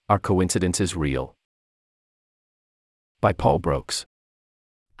Are Coincidences Real? By Paul Brooks.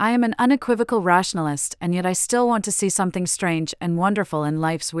 I am an unequivocal rationalist, and yet I still want to see something strange and wonderful in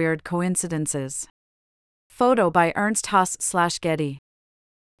life's weird coincidences. Photo by Ernst Haas/Getty.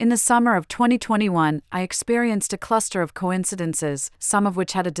 In the summer of 2021, I experienced a cluster of coincidences, some of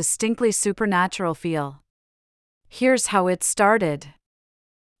which had a distinctly supernatural feel. Here's how it started.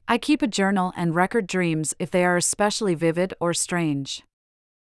 I keep a journal and record dreams if they are especially vivid or strange.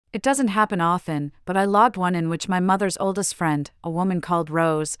 It doesn't happen often, but I logged one in which my mother's oldest friend, a woman called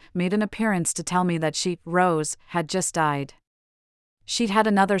Rose, made an appearance to tell me that she, Rose, had just died. She'd had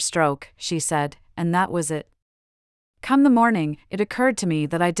another stroke, she said, and that was it. Come the morning, it occurred to me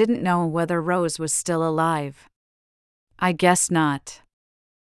that I didn't know whether Rose was still alive. I guess not.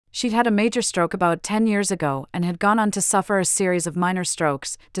 She'd had a major stroke about 10 years ago and had gone on to suffer a series of minor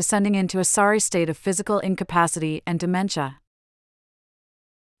strokes, descending into a sorry state of physical incapacity and dementia.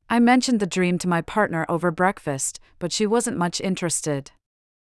 I mentioned the dream to my partner over breakfast, but she wasn't much interested.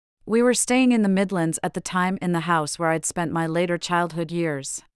 We were staying in the Midlands at the time in the house where I'd spent my later childhood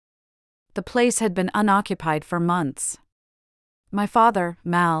years. The place had been unoccupied for months. My father,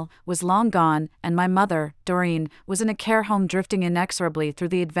 Mal, was long gone, and my mother, Doreen, was in a care home drifting inexorably through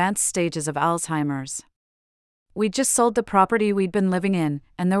the advanced stages of Alzheimer's. We'd just sold the property we'd been living in,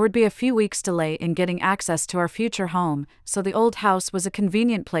 and there would be a few weeks' delay in getting access to our future home, so the old house was a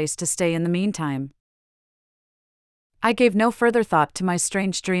convenient place to stay in the meantime. I gave no further thought to my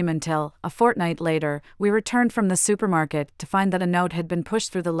strange dream until, a fortnight later, we returned from the supermarket to find that a note had been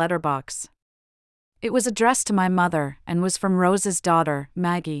pushed through the letterbox. It was addressed to my mother, and was from Rose's daughter,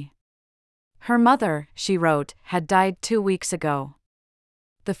 Maggie. Her mother, she wrote, had died 2 weeks ago.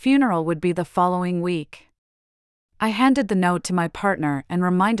 The funeral would be the following week. I handed the note to my partner and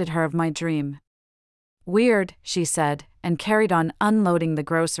reminded her of my dream. Weird, she said, and carried on unloading the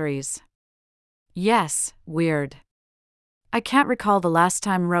groceries. Yes, weird. I can't recall the last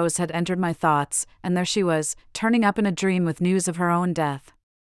time Rose had entered my thoughts, and there she was, turning up in a dream with news of her own death.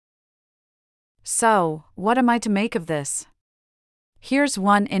 So, what am I to make of this? Here's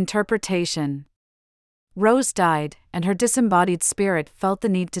one interpretation. Rose died, and her disembodied spirit felt the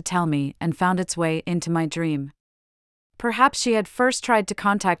need to tell me and found its way into my dream. Perhaps she had first tried to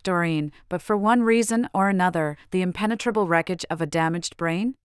contact Doreen, but for one reason or another, the impenetrable wreckage of a damaged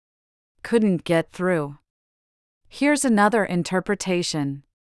brain? Couldn't get through. Here's another interpretation.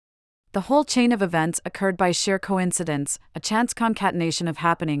 The whole chain of events occurred by sheer coincidence, a chance concatenation of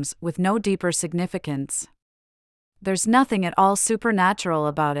happenings with no deeper significance. There's nothing at all supernatural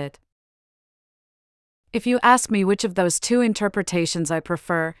about it. If you ask me which of those two interpretations I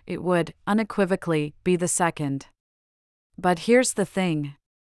prefer, it would, unequivocally, be the second. But here's the thing.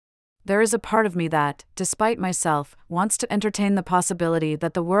 There is a part of me that, despite myself, wants to entertain the possibility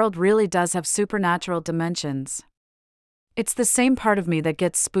that the world really does have supernatural dimensions. It's the same part of me that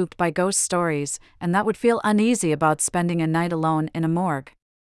gets spooked by ghost stories, and that would feel uneasy about spending a night alone in a morgue.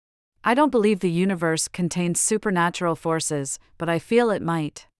 I don't believe the universe contains supernatural forces, but I feel it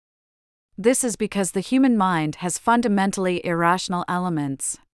might. This is because the human mind has fundamentally irrational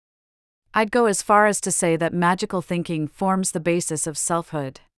elements. I'd go as far as to say that magical thinking forms the basis of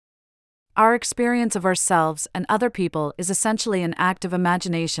selfhood. Our experience of ourselves and other people is essentially an act of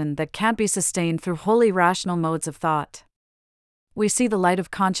imagination that can't be sustained through wholly rational modes of thought. We see the light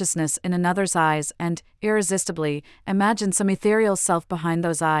of consciousness in another's eyes and, irresistibly, imagine some ethereal self behind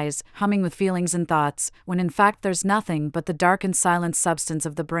those eyes, humming with feelings and thoughts, when in fact there's nothing but the dark and silent substance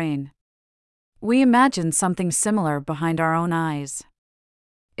of the brain. We imagine something similar behind our own eyes.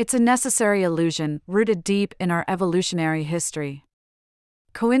 It's a necessary illusion, rooted deep in our evolutionary history.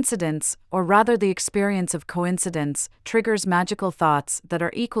 Coincidence, or rather the experience of coincidence, triggers magical thoughts that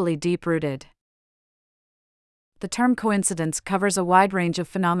are equally deep-rooted. The term coincidence covers a wide range of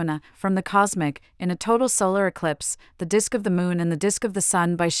phenomena, from the cosmic. In a total solar eclipse, the disk of the moon and the disk of the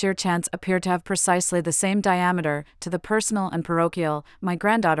sun by sheer chance appear to have precisely the same diameter, to the personal and parochial. My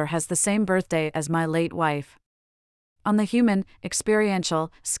granddaughter has the same birthday as my late wife. On the human,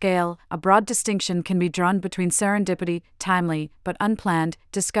 experiential scale, a broad distinction can be drawn between serendipity, timely, but unplanned,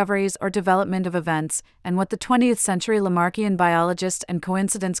 discoveries or development of events, and what the 20th century Lamarckian biologist and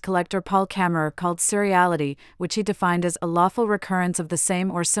coincidence collector Paul Kammerer called seriality, which he defined as a lawful recurrence of the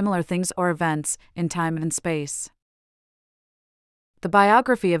same or similar things or events, in time and space. The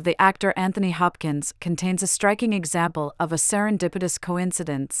biography of the actor Anthony Hopkins contains a striking example of a serendipitous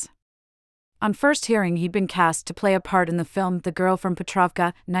coincidence. On first hearing he'd been cast to play a part in the film The Girl from Petrovka,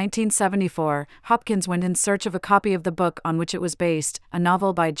 1974, Hopkins went in search of a copy of the book on which it was based, a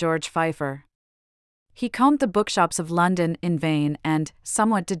novel by George Pfeiffer. He combed the bookshops of London in vain and,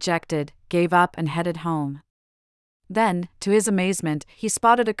 somewhat dejected, gave up and headed home. Then, to his amazement, he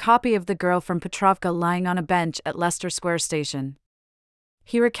spotted a copy of The Girl from Petrovka lying on a bench at Leicester Square Station.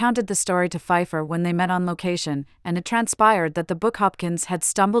 He recounted the story to Pfeiffer when they met on location, and it transpired that the book Hopkins had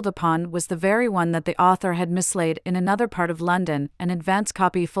stumbled upon was the very one that the author had mislaid in another part of London, an advance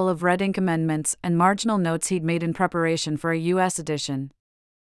copy full of red ink amendments and marginal notes he'd made in preparation for a U.S. edition.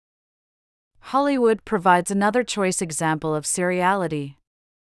 Hollywood provides another choice example of seriality.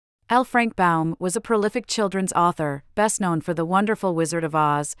 L. Frank Baum was a prolific children's author, best known for The Wonderful Wizard of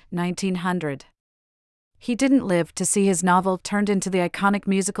Oz, 1900. He didn't live to see his novel turned into the iconic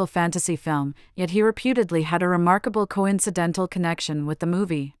musical fantasy film, yet he reputedly had a remarkable coincidental connection with the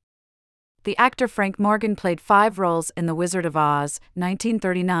movie. The actor Frank Morgan played 5 roles in The Wizard of Oz,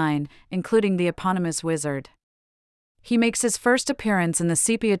 1939, including the eponymous wizard. He makes his first appearance in the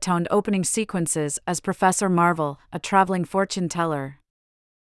sepia-toned opening sequences as Professor Marvel, a traveling fortune teller.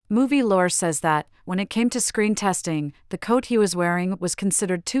 Movie lore says that, when it came to screen testing, the coat he was wearing was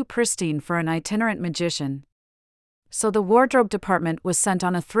considered too pristine for an itinerant magician. So the wardrobe department was sent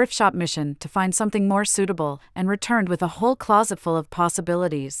on a thrift shop mission to find something more suitable, and returned with a whole closet full of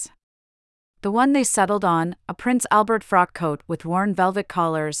possibilities. The one they settled on, a Prince Albert frock coat with worn velvet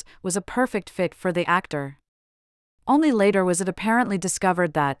collars, was a perfect fit for the actor. Only later was it apparently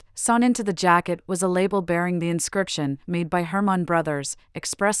discovered that, sewn into the jacket was a label bearing the inscription, made by Hermann Brothers,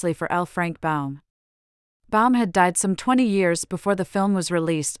 expressly for L. Frank Baum. Baum had died some 20 years before the film was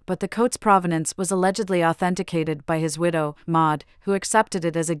released, but the coat's provenance was allegedly authenticated by his widow, Maud, who accepted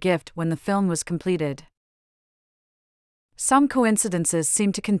it as a gift when the film was completed. Some coincidences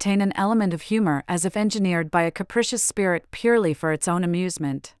seem to contain an element of humor, as if engineered by a capricious spirit purely for its own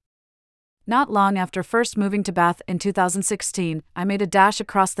amusement. Not long after first moving to Bath in 2016, I made a dash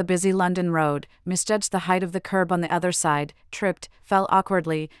across the busy London road, misjudged the height of the curb on the other side, tripped, fell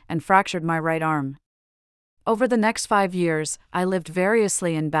awkwardly, and fractured my right arm. Over the next 5 years, I lived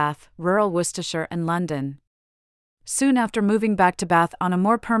variously in Bath, rural Worcestershire, and London. Soon after moving back to Bath on a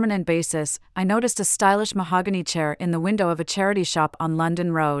more permanent basis, I noticed a stylish mahogany chair in the window of a charity shop on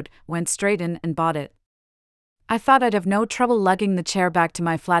London Road, went straight in and bought it. I thought I'd have no trouble lugging the chair back to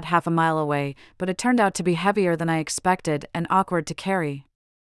my flat half a mile away, but it turned out to be heavier than I expected and awkward to carry.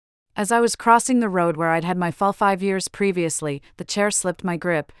 As I was crossing the road where I'd had my fall 5 years previously, the chair slipped my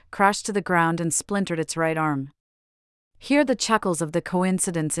grip, crashed to the ground and splintered its right arm. Hear the chuckles of the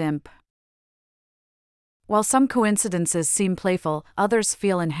coincidence imp. While some coincidences seem playful, others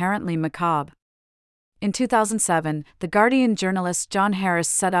feel inherently macabre. In 2007, The Guardian journalist John Harris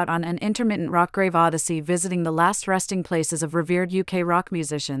set out on an intermittent rock grave odyssey visiting the last resting places of revered UK rock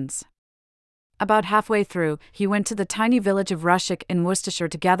musicians. About halfway through, he went to the tiny village of Rushock in Worcestershire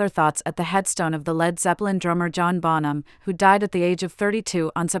to gather thoughts at the headstone of the Led Zeppelin drummer John Bonham, who died at the age of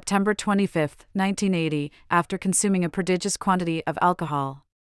 32 on September 25, 1980, after consuming a prodigious quantity of alcohol.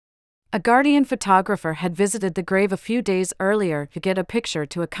 A Guardian photographer had visited the grave a few days earlier to get a picture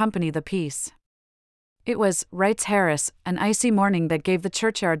to accompany the piece. It was, writes Harris, an icy morning that gave the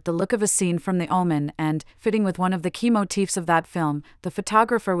churchyard the look of a scene from The Omen and, fitting with one of the key motifs of that film, the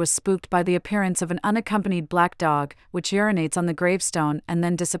photographer was spooked by the appearance of an unaccompanied black dog, which urinates on the gravestone and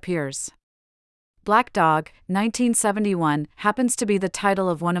then disappears. Black Dog, 1971, happens to be the title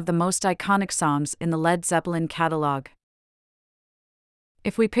of one of the most iconic songs in the Led Zeppelin catalog.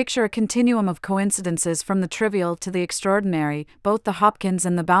 If we picture a continuum of coincidences from the trivial to the extraordinary, both the Hopkins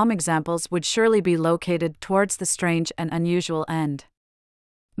and the Baum examples would surely be located towards the strange and unusual end.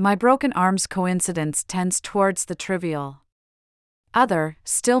 My broken arm's coincidence tends towards the trivial. Other,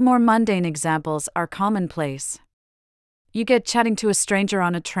 still more mundane examples are commonplace. You get chatting to a stranger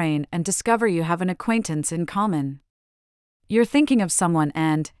on a train and discover you have an acquaintance in common. You're thinking of someone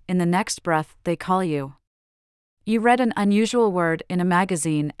and, in the next breath, they call you. You read an unusual word in a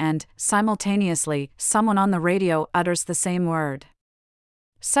magazine and, simultaneously, someone on the radio utters the same word.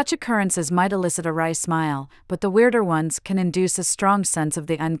 Such occurrences might elicit a wry smile, but the weirder ones can induce a strong sense of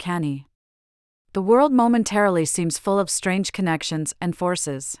the uncanny. The world momentarily seems full of strange connections and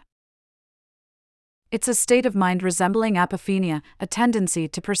forces. It's a state of mind resembling apophenia, a tendency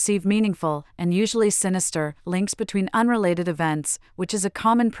to perceive meaningful, and usually sinister, links between unrelated events, which is a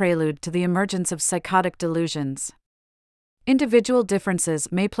common prelude to the emergence of psychotic delusions. Individual differences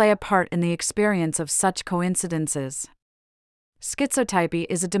may play a part in the experience of such coincidences. Schizotypy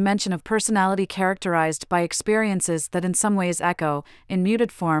is a dimension of personality characterized by experiences that in some ways echo, in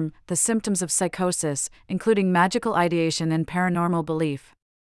muted form, the symptoms of psychosis, including magical ideation and paranormal belief.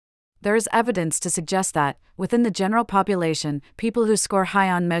 There is evidence to suggest that, within the general population, people who score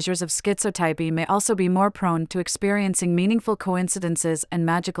high on measures of schizotypy may also be more prone to experiencing meaningful coincidences and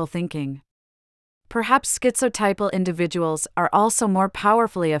magical thinking. Perhaps schizotypal individuals are also more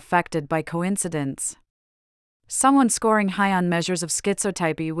powerfully affected by coincidence. Someone scoring high on measures of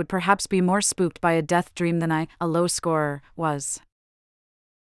schizotypy would perhaps be more spooked by a death dream than I, a low scorer, was.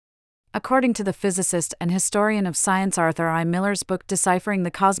 According to the physicist and historian of science Arthur I. Miller's book Deciphering the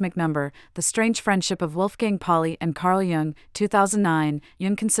Cosmic Number, The Strange Friendship of Wolfgang Pauli and Carl Jung, 2009,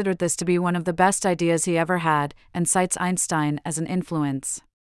 Jung considered this to be one of the best ideas he ever had, and cites Einstein as an influence.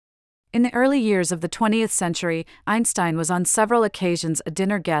 In the early years of the 20th century, Einstein was on several occasions a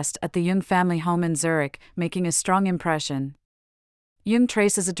dinner guest at the Jung family home in Zurich, making a strong impression. Jung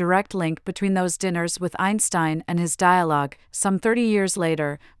traces a direct link between those dinners with Einstein and his dialogue, some 30 years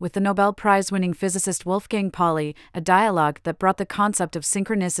later, with the Nobel Prize-winning physicist Wolfgang Pauli, a dialogue that brought the concept of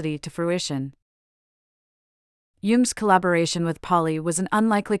synchronicity to fruition. Jung's collaboration with Pauli was an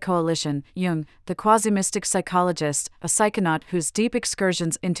unlikely coalition. Jung, the quasi-mystic psychologist, a psychonaut whose deep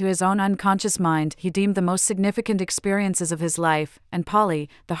excursions into his own unconscious mind he deemed the most significant experiences of his life, and Pauli,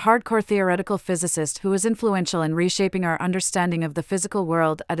 the hardcore theoretical physicist who was influential in reshaping our understanding of the physical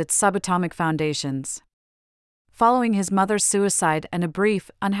world at its subatomic foundations. Following his mother's suicide and a brief,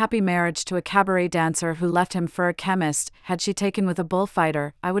 unhappy marriage to a cabaret dancer who left him for a chemist, had she taken with a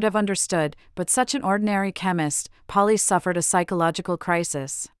bullfighter, I would have understood, but such an ordinary chemist, Pauli suffered a psychological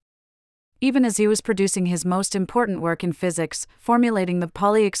crisis. Even as he was producing his most important work in physics, formulating the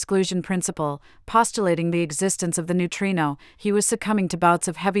Pauli exclusion principle, postulating the existence of the neutrino, he was succumbing to bouts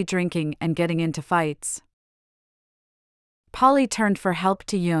of heavy drinking and getting into fights. Pauli turned for help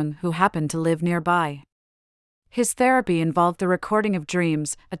to Jung, who happened to live nearby. His therapy involved the recording of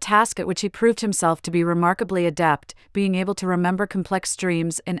dreams, a task at which he proved himself to be remarkably adept, being able to remember complex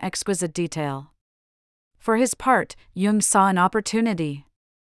dreams in exquisite detail. For his part, Jung saw an opportunity.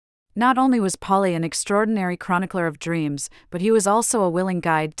 Not only was Pauli an extraordinary chronicler of dreams, but he was also a willing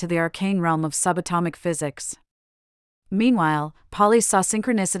guide to the arcane realm of subatomic physics. Meanwhile, Pauli saw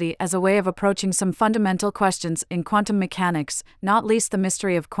synchronicity as a way of approaching some fundamental questions in quantum mechanics, not least the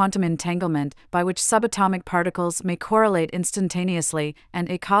mystery of quantum entanglement, by which subatomic particles may correlate instantaneously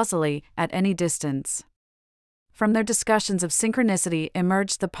and acausally at any distance. From their discussions of synchronicity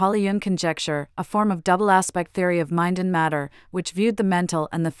emerged the Pauli-Jung conjecture, a form of double-aspect theory of mind and matter, which viewed the mental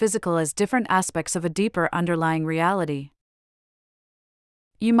and the physical as different aspects of a deeper underlying reality.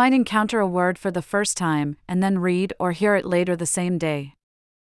 You might encounter a word for the first time, and then read or hear it later the same day.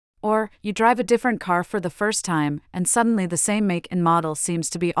 Or, you drive a different car for the first time, and suddenly the same make and model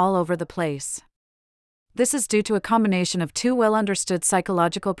seems to be all over the place. This is due to a combination of two well-understood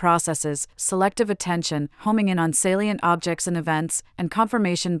psychological processes: selective attention, homing in on salient objects and events, and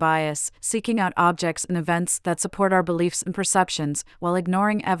confirmation bias, seeking out objects and events that support our beliefs and perceptions, while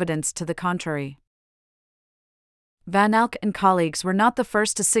ignoring evidence to the contrary. Van Elk and colleagues were not the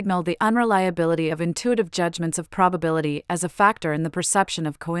first to signal the unreliability of intuitive judgments of probability as a factor in the perception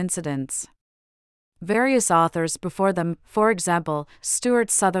of coincidence. Various authors before them, for example,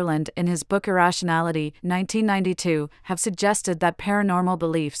 Stuart Sutherland in his book Irrationality, 1992, have suggested that paranormal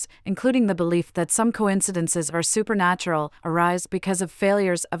beliefs, including the belief that some coincidences are supernatural, arise because of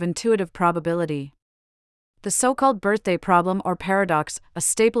failures of intuitive probability. The so-called birthday problem or paradox, a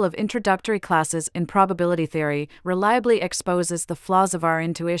staple of introductory classes in probability theory, reliably exposes the flaws of our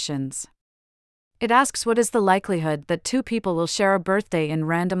intuitions. It asks what is the likelihood that two people will share a birthday in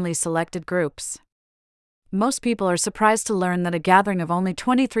randomly selected groups. Most people are surprised to learn that a gathering of only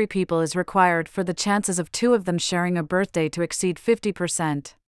 23 people is required for the chances of two of them sharing a birthday to exceed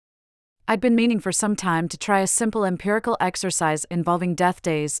 50%. I'd been meaning for some time to try a simple empirical exercise involving death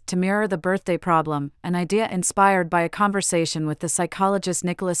days to mirror the birthday problem, an idea inspired by a conversation with the psychologist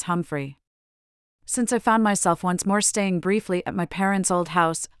Nicholas Humphrey. Since I found myself once more staying briefly at my parents' old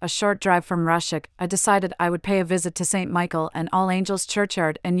house, a short drive from Russia, I decided I would pay a visit to St. Michael and All Angels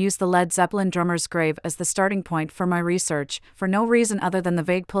Churchyard and use the Led Zeppelin drummer's grave as the starting point for my research, for no reason other than the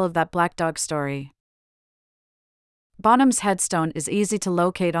vague pull of that black dog story. Bonham's headstone is easy to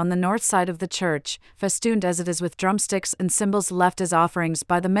locate on the north side of the church, festooned as it is with drumsticks and cymbals left as offerings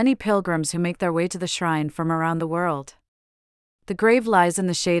by the many pilgrims who make their way to the shrine from around the world. The grave lies in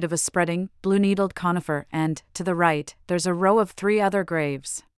the shade of a spreading, blue-needled conifer, and, to the right, there's a row of 3 other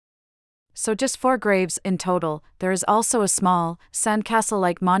graves. So just 4 graves in total. There is also a small,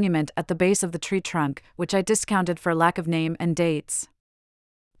 sandcastle-like monument at the base of the tree trunk, which I discounted for lack of name and dates.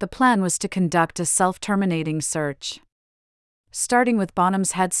 The plan was to conduct a self-terminating search. Starting with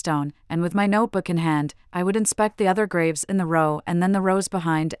Bonham's headstone, and with my notebook in hand, I would inspect the other graves in the row and then the rows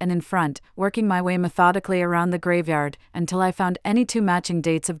behind and in front, working my way methodically around the graveyard until I found any two matching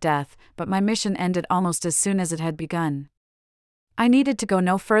dates of death, but my mission ended almost as soon as it had begun. I needed to go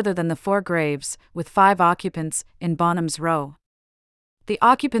no further than the 4 graves, with 5 occupants, in Bonham's row. The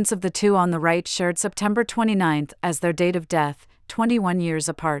occupants of the 2 on the right shared September 29th as their date of death, 21 years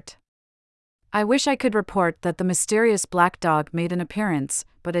apart. I wish I could report that the mysterious black dog made an appearance,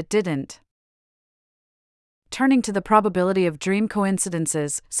 but it didn't. Turning to the probability of dream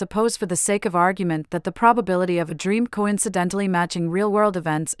coincidences, suppose for the sake of argument that the probability of a dream coincidentally matching real-world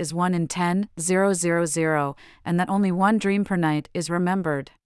events is 1 in 10,000, and that only 1 dream per night is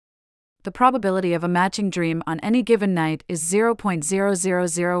remembered. The probability of a matching dream on any given night is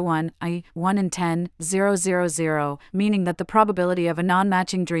 0.0001, i.e., 1 in 10,000, meaning that the probability of a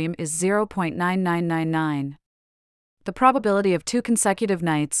non-matching dream is 0.9999. The probability of 2 consecutive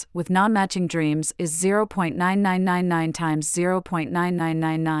nights with non-matching dreams is 0.9999 times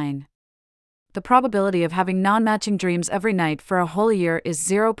 0.9999. The probability of having non-matching dreams every night for a whole year is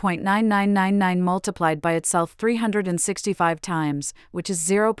 0.9999 multiplied by itself 365 times, which is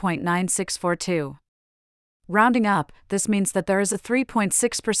 0.9642. Rounding up, this means that there is a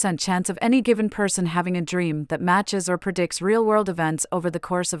 3.6% chance of any given person having a dream that matches or predicts real-world events over the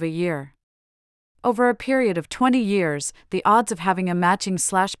course of a year. Over a period of 20 years, the odds of having a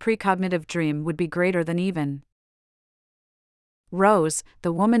matching/precognitive dream would be greater than even. Rose,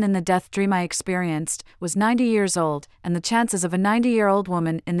 the woman in the death dream I experienced, was 90 years old, and the chances of a 90-year-old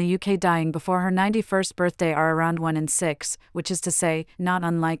woman in the UK dying before her 91st birthday are around 1 in 6, which is to say, not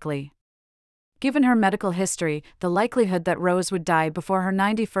unlikely. Given her medical history, the likelihood that Rose would die before her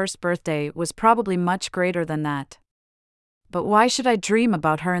 91st birthday was probably much greater than that. But why should I dream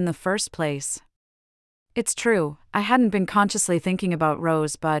about her in the first place? It's true, I hadn't been consciously thinking about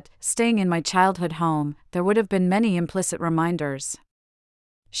Rose, but, staying in my childhood home, there would have been many implicit reminders.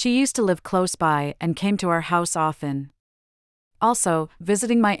 She used to live close by and came to our house often. Also,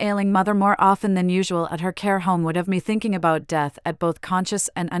 visiting my ailing mother more often than usual at her care home would have me thinking about death at both conscious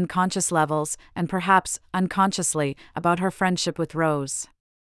and unconscious levels, and perhaps, unconsciously, about her friendship with Rose.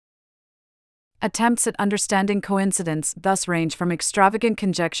 Attempts at understanding coincidence thus range from extravagant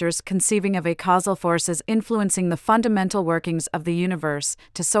conjectures conceiving of acausal forces influencing the fundamental workings of the universe,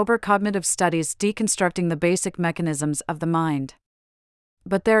 to sober cognitive studies deconstructing the basic mechanisms of the mind.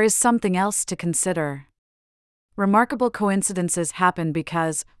 But there is something else to consider. Remarkable coincidences happen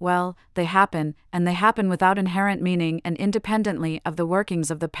because, well, they happen, and they happen without inherent meaning and independently of the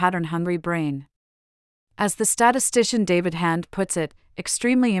workings of the pattern-hungry brain. As the statistician David Hand puts it,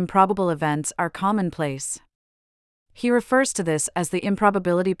 extremely improbable events are commonplace. He refers to this as the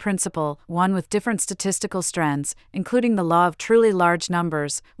improbability principle, one with different statistical strands, including the law of truly large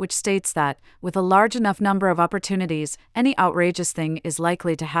numbers, which states that, with a large enough number of opportunities, any outrageous thing is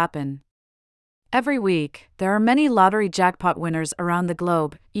likely to happen. Every week, there are many lottery jackpot winners around the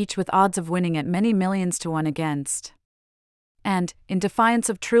globe, each with odds of winning at many millions to 1 against. And, in defiance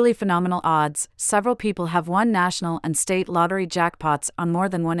of truly phenomenal odds, several people have won national and state lottery jackpots on more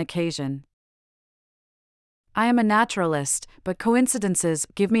than one occasion. I am a naturalist, but coincidences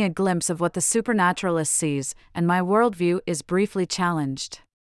give me a glimpse of what the supernaturalist sees, and my worldview is briefly challenged.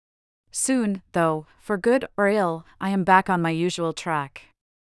 Soon, though, for good or ill, I am back on my usual track.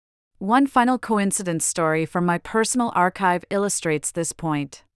 One final coincidence story from my personal archive illustrates this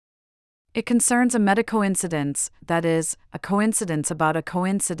point. It concerns a meta-coincidence, that is, a coincidence about a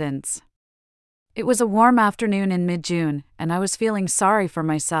coincidence. It was a warm afternoon in mid-June, and I was feeling sorry for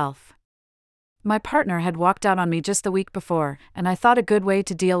myself. My partner had walked out on me just the week before, and I thought a good way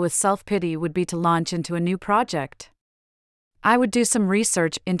to deal with self-pity would be to launch into a new project. I would do some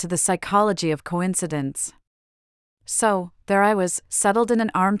research into the psychology of coincidence. So, there I was, settled in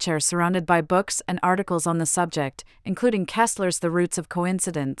an armchair surrounded by books and articles on the subject, including Kessler's The Roots of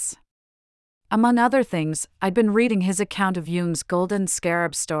Coincidence. Among other things, I'd been reading his account of Jung's Golden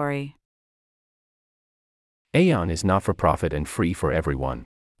Scarab story. Aeon is not-for-profit and free for everyone.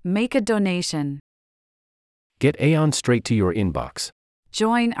 Make a donation. Get Aeon straight to your inbox.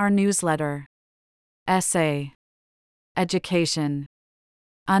 Join our newsletter. Essay. Education.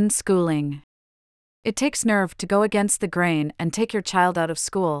 Unschooling. It takes nerve to go against the grain and take your child out of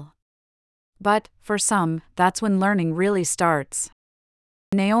school. But, for some, that's when learning really starts.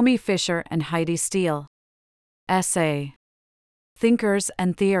 Naomi Fisher and Heidi Steele. Essay. Thinkers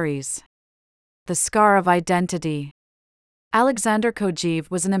and Theories. The Scar of Identity. Alexander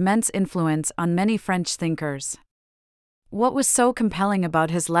Kojève was an immense influence on many French thinkers. What was so compelling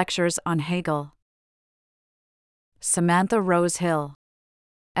about his lectures on Hegel? Samantha Rose Hill.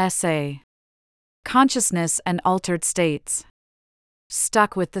 Essay. Consciousness and Altered States.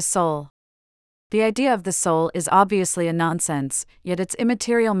 Stuck with the Soul. The idea of the soul is obviously a nonsense, yet its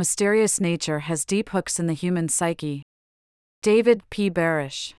immaterial, mysterious nature has deep hooks in the human psyche. David P.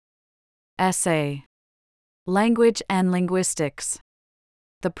 Barish. Essay. Language and Linguistics.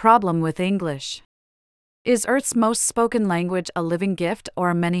 The Problem with English. Is Earth's most spoken language a living gift or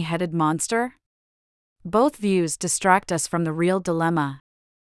a many-headed monster? Both views distract us from the real dilemma.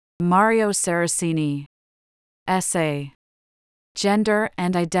 Mario Saraceni. Essay. Gender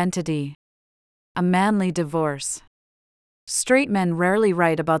and Identity. A Manly Divorce. Straight men rarely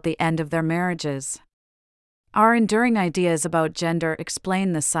write about the end of their marriages. Our enduring ideas about gender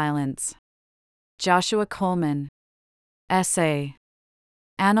explain this silence. Joshua Coleman. Essay.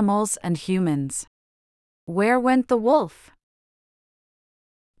 Animals and Humans. Where went the wolf?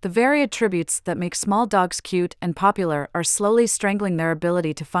 The very attributes that make small dogs cute and popular are slowly strangling their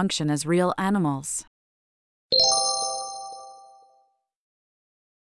ability to function as real animals.